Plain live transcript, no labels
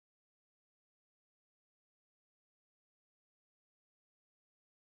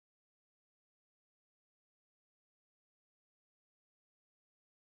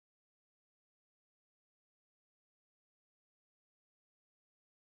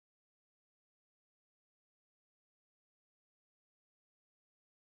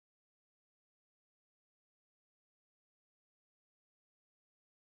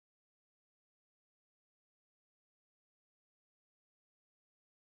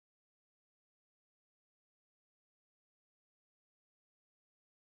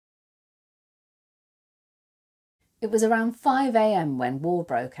It was around 5 a.m. when war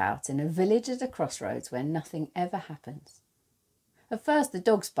broke out in a village at a crossroads where nothing ever happens. At first the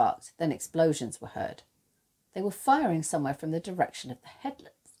dogs barked, then explosions were heard. They were firing somewhere from the direction of the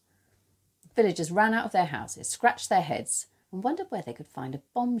headlands. Villagers ran out of their houses, scratched their heads, and wondered where they could find a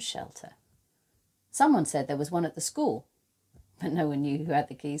bomb shelter. Someone said there was one at the school, but no one knew who had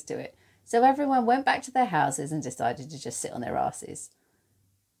the keys to it, so everyone went back to their houses and decided to just sit on their arses.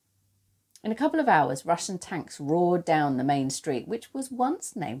 In a couple of hours, Russian tanks roared down the main street, which was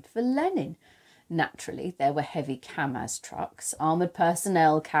once named for Lenin. Naturally, there were heavy Kamaz trucks, armoured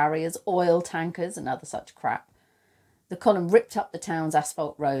personnel carriers, oil tankers and other such crap. The column ripped up the town's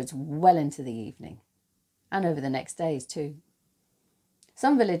asphalt roads well into the evening, and over the next days too.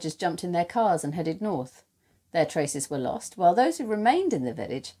 Some villagers jumped in their cars and headed north. Their traces were lost, while those who remained in the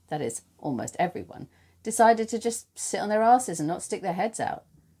village, that is, almost everyone, decided to just sit on their arses and not stick their heads out,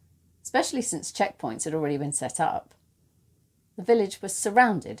 especially since checkpoints had already been set up. The village was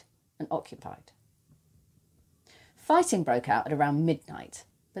surrounded and occupied. Fighting broke out at around midnight,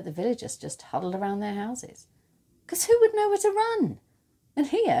 but the villagers just huddled around their houses. Because who would know where to run? And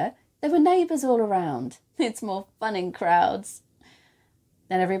here, there were neighbours all around. It's more fun in crowds.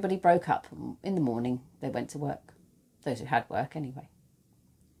 Then everybody broke up. In the morning, they went to work. Those who had work, anyway.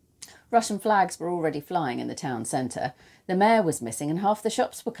 Russian flags were already flying in the town centre. The mayor was missing and half the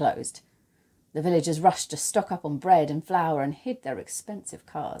shops were closed. The villagers rushed to stock up on bread and flour and hid their expensive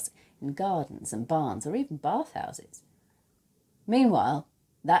cars in gardens and barns or even bathhouses. Meanwhile,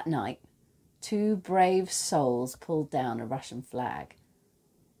 that night, 2 brave souls pulled down a Russian flag.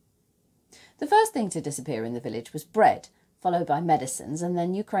 The first thing to disappear in the village was bread, followed by medicines and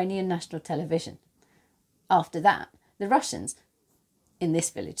then Ukrainian national television. After that, the Russians, in this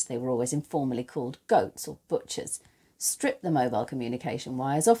village they were always informally called goats or butchers, stripped the mobile communication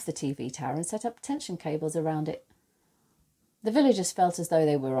wires off the TV tower and set up tension cables around it. The villagers felt as though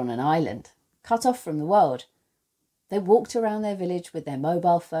they were on an island, cut off from the world. They walked around their village with their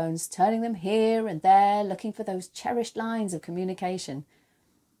mobile phones, turning them here and there, looking for those cherished lines of communication.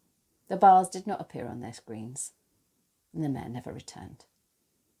 The bars did not appear on their screens, and the mayor never returned.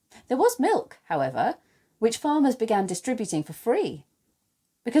 There was milk, however, which farmers began distributing for free,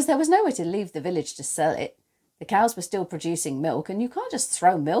 because there was nowhere to leave the village to sell it. The cows were still producing milk, and you can't just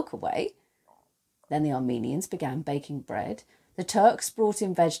throw milk away. Then the Armenians began baking bread, the Turks brought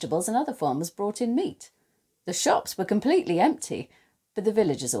in vegetables, and other farmers brought in meat. The shops were completely empty, but the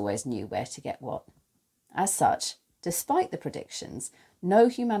villagers always knew where to get what. As such, despite the predictions, no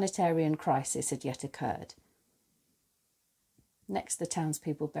humanitarian crisis had yet occurred. Next, the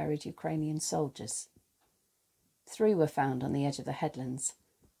townspeople buried Ukrainian soldiers. 3 were found on the edge of the headlands,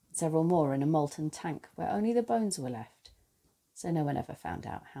 several more in a molten tank where only the bones were left, so no one ever found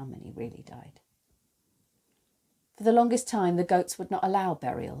out how many really died. For the longest time, the goats would not allow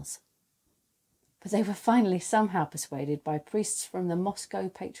burials, but they were finally somehow persuaded by priests from the Moscow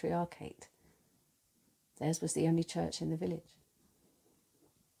Patriarchate. Theirs was the only church in the village.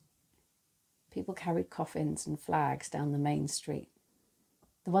 People carried coffins and flags down the main street,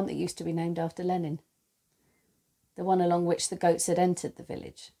 the one that used to be named after Lenin, the one along which the goats had entered the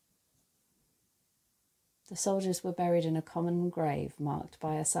village. The soldiers were buried in a common grave marked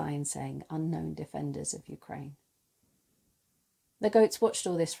by a sign saying "Unknown Defenders of Ukraine." The goats watched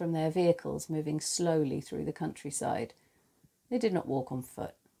all this from their vehicles moving slowly through the countryside. They did not walk on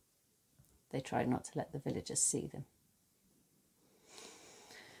foot. They tried not to let the villagers see them.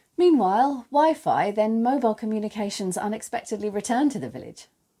 Meanwhile, Wi-Fi, then mobile communications, unexpectedly returned to the village.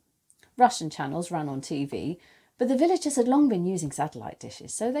 Russian channels ran on TV, but the villagers had long been using satellite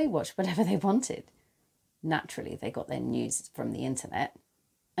dishes, so they watched whatever they wanted. Naturally, they got their news from the internet.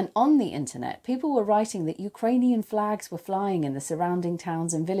 And on the internet, people were writing that Ukrainian flags were flying in the surrounding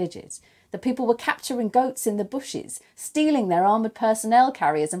towns and villages, that people were capturing goats in the bushes, stealing their armoured personnel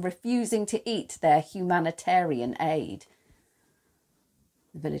carriers and refusing to eat their humanitarian aid.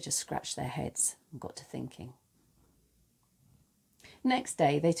 The villagers scratched their heads and got to thinking. Next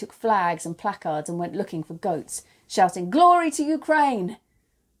day, they took flags and placards and went looking for goats, shouting, "Glory to Ukraine!"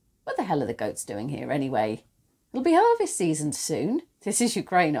 What the hell are the goats doing here anyway? It'll be harvest season soon. This is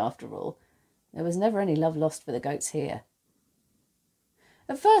Ukraine after all. There was never any love lost for the goats here.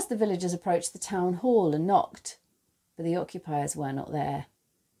 At first the villagers approached the town hall and knocked, but the occupiers were not there.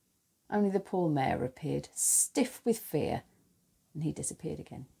 Only the poor mayor appeared, stiff with fear, and he disappeared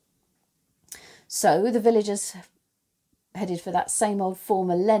again. So the villagers headed for that same old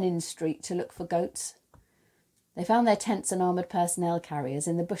former Lenin Street to look for goats. They found their tents and armoured personnel carriers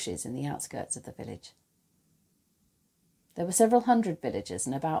in the bushes in the outskirts of the village. There were several hundred villagers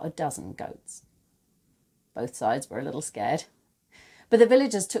and about a dozen goats. Both sides were a little scared. But the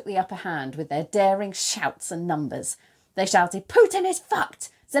villagers took the upper hand with their daring shouts and numbers. They shouted, "Putin is fucked!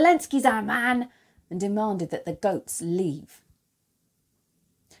 Zelensky's our man!" and demanded that the goats leave.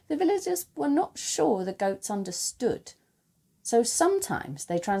 The villagers were not sure the goats understood, so sometimes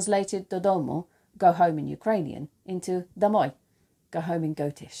they translated "dodomo," go home in Ukrainian, into "домой," go home in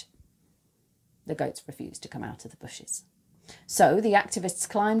Goatish. The goats refused to come out of the bushes. So the activists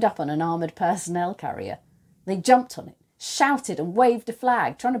climbed up on an armoured personnel carrier. They jumped on it, shouted and waved a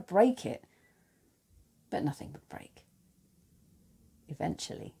flag, trying to break it. But nothing would break.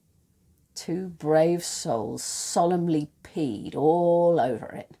 Eventually, two brave souls solemnly peed all over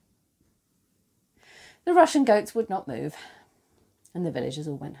it. The Russian goats would not move, and the villagers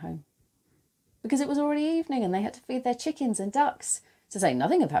all went home. Because it was already evening and they had to feed their chickens and ducks, to say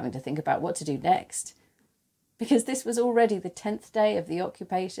nothing of having to think about what to do next. Because this was already the 10th day of the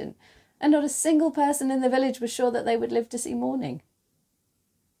occupation, and not a single person in the village was sure that they would live to see morning.